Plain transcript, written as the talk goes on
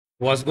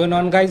What's going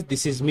on, guys?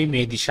 This is me,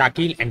 Mehdi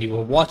Shakil, and you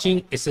are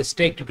watching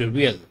SSTec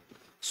tutorial.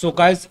 So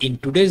guys, in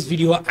today's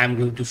video I'm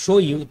going to show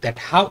you that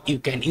how you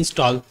can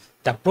install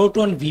the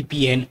Proton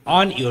VPN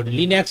on your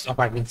Linux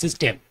operating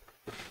system.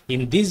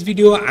 In this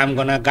video I'm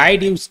gonna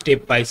guide you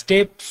step by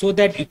step so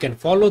that you can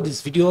follow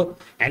this video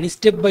and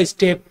step by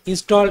step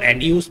install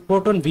and use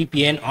Proton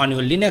VPN on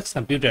your Linux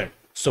computer.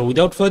 So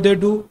without further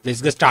ado,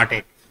 let's get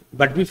started.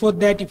 But before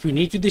that, if you're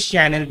new to this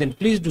channel, then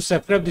please do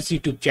subscribe this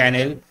YouTube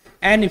channel.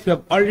 And if you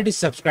have already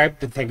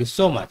subscribed, then thank you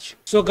so much.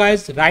 So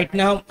guys, right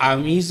now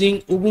I'm using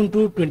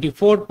Ubuntu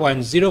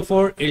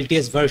 24.04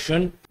 LTS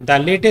version, the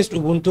latest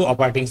Ubuntu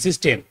operating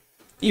system.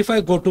 If I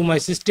go to my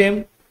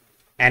system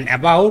and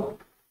about,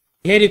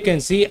 here you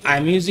can see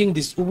I'm using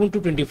this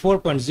Ubuntu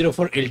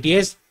 24.04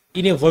 LTS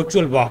in a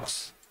virtual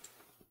box.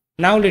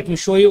 Now let me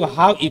show you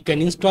how you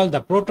can install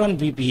the Proton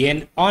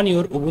VPN on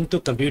your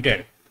Ubuntu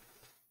computer.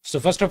 So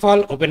first of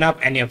all, open up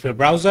any of your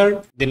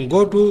browser, then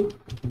go to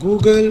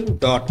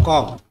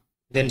google.com.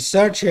 Then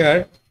search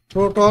here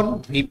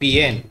Proton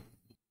VPN.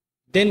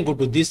 Then go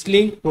to this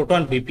link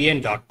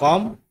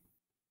protonvpn.com.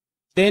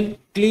 Then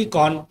click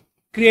on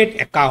create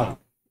account.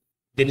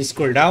 Then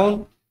scroll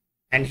down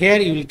and here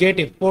you will get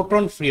a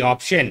Proton free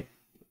option.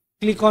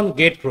 Click on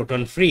get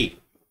Proton free.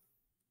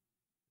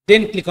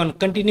 Then click on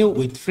continue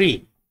with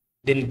free.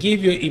 Then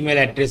give your email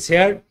address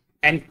here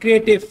and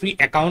create a free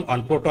account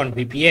on Proton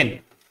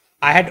VPN.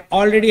 I had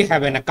already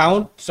have an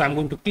account, so I'm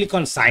going to click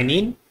on sign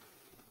in.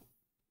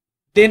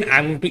 Then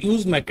I'm going to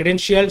use my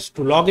credentials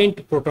to log in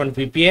to Proton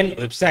VPN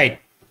website.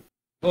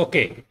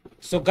 Okay,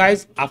 so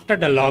guys, after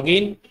the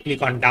login,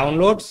 click on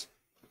downloads.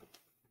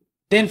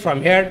 Then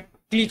from here,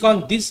 click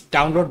on this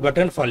download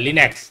button for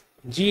Linux,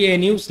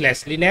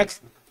 GNU/Linux.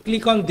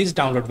 Click on this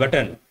download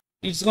button.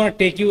 It's going to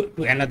take you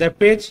to another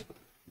page.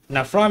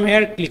 Now from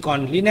here, click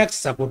on Linux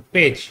support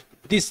page,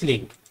 this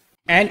link,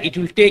 and it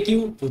will take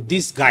you to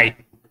this guide.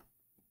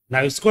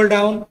 Now scroll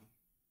down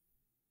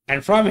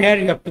and from here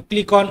you have to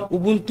click on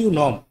Ubuntu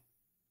GNOME.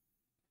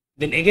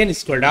 Then again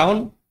scroll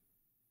down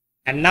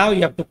and now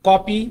you have to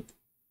copy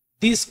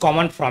this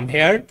command from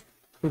here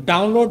to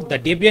download the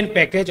Debian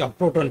package of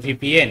Proton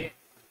VPN.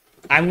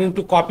 I'm going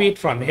to copy it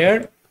from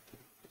here.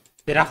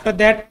 Then after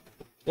that,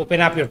 open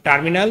up your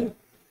terminal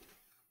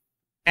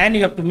and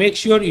you have to make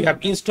sure you have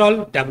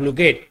installed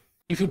wget.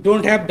 If you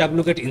don't have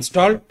wget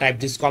installed, type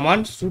this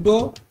command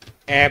sudo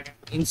apt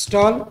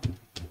install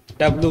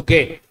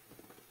wget.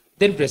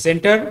 Then press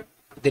enter.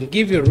 Then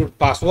give your root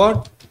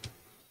password.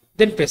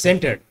 Then press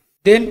enter.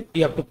 Then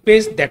you have to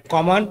paste that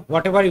command,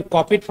 whatever you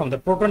copied from the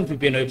Proton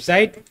VPN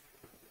website.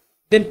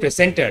 Then press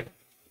enter.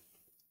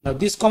 Now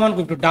this command is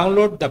going to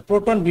download the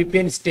Proton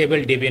VPN stable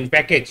Debian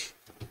package.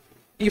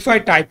 If I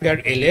type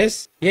here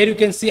ls, here you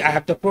can see I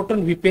have the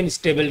Proton VPN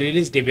stable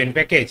release Debian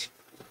package.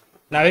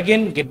 Now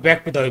again get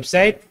back to the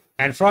website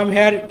and from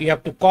here you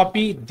have to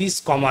copy this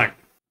command.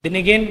 Then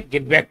again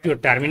get back to your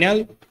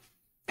terminal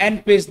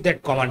and paste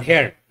that command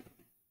here.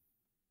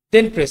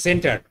 Then press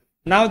enter.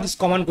 Now this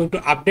command is going to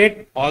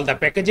update all the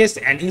packages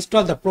and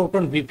install the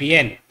Proton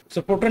VPN.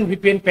 So Proton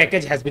VPN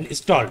package has been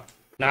installed.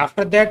 Now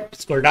after that,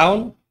 scroll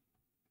down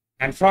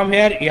and from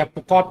here you have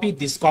to copy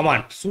this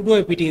command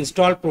sudo apt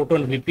install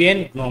Proton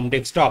VPN GNOME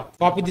desktop.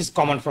 Copy this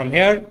command from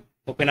here,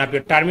 open up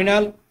your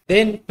terminal,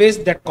 then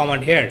paste that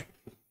command here.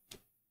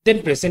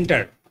 Then press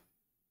enter.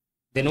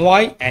 Then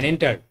Y and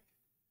enter.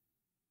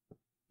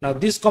 Now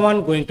this command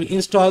is going to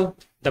install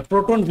the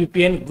Proton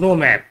VPN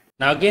GNOME app.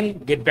 Now again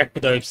get back to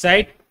the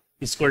website,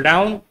 scroll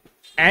down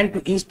and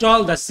to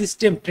install the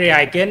system tray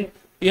icon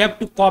you have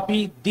to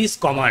copy this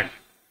command.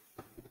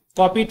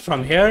 Copy it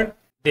from here,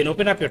 then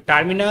open up your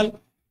terminal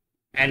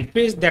and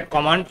paste that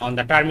command on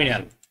the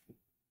terminal.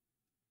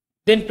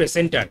 Then press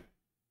enter.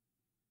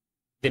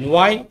 Then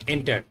Y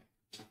enter.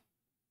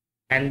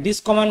 And this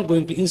command is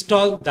going to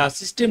install the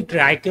system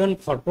tray icon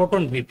for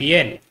Proton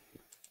VPN.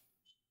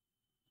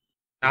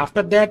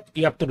 After that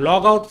you have to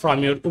log out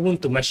from your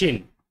Ubuntu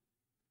machine.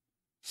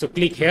 So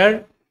click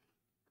here,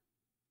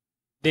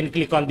 then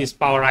click on this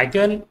power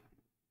icon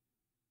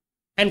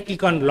and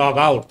click on log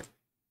out.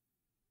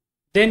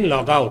 Then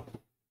log out.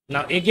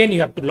 Now again you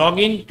have to log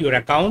in to your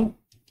account.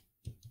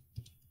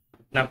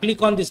 Now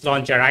click on this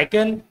launcher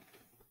icon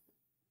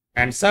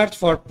and search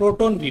for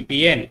Proton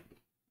VPN.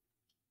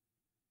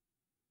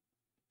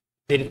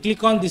 Then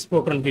click on this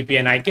Proton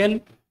VPN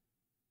icon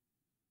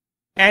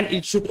and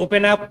it should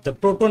open up the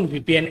Proton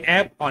VPN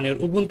app on your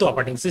Ubuntu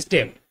operating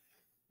system.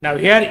 Now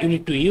here you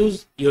need to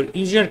use your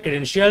user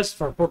credentials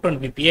for Proton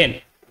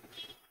VPN.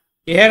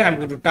 Here I'm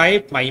going to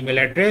type my email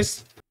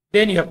address.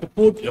 Then you have to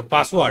put your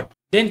password.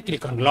 Then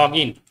click on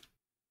login.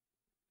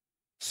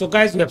 So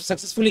guys, we have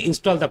successfully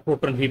installed the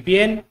Proton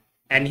VPN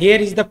and here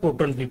is the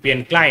Proton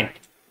VPN client.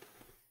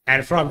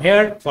 And from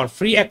here for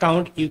free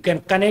account you can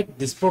connect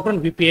this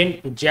Proton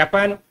VPN to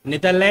Japan,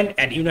 Netherlands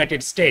and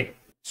United States.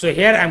 So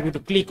here I'm going to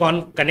click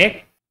on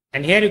connect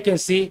and here you can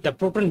see the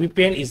Proton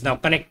VPN is now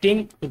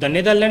connecting to the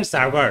Netherlands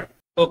server.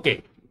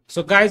 Okay,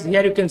 so guys,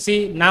 here you can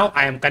see now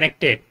I am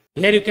connected.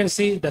 Here you can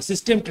see the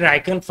system tray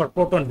icon for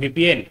Proton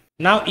VPN.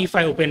 Now if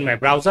I open my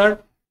browser,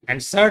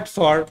 and search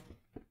for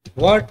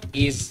what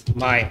is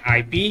my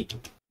IP.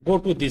 Go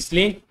to this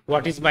link,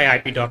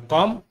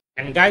 whatismyip.com,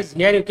 and guys,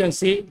 here you can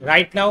see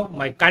right now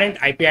my current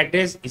IP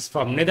address is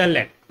from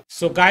Netherlands.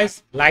 So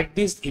guys, like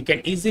this you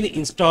can easily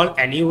install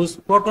and use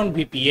Proton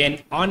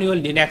VPN on your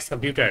Linux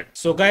computer.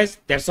 So guys,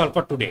 that's all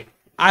for today.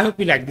 I hope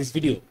you like this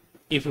video.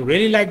 If you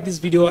really like this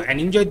video and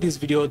enjoyed this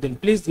video, then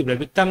please give it a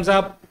big thumbs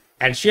up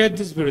and share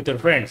this video with your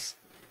friends.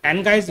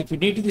 And guys, if you're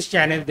new to this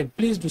channel, then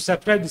please do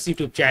subscribe this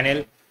YouTube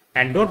channel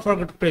and don't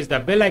forget to press the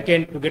bell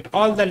icon to get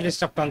all the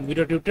latest upcoming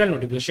video tutorial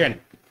notification.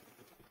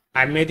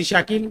 I'm Mehdi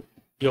Shakil,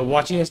 you're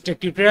watching SSTec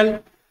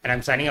tutorial, and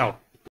I'm signing out.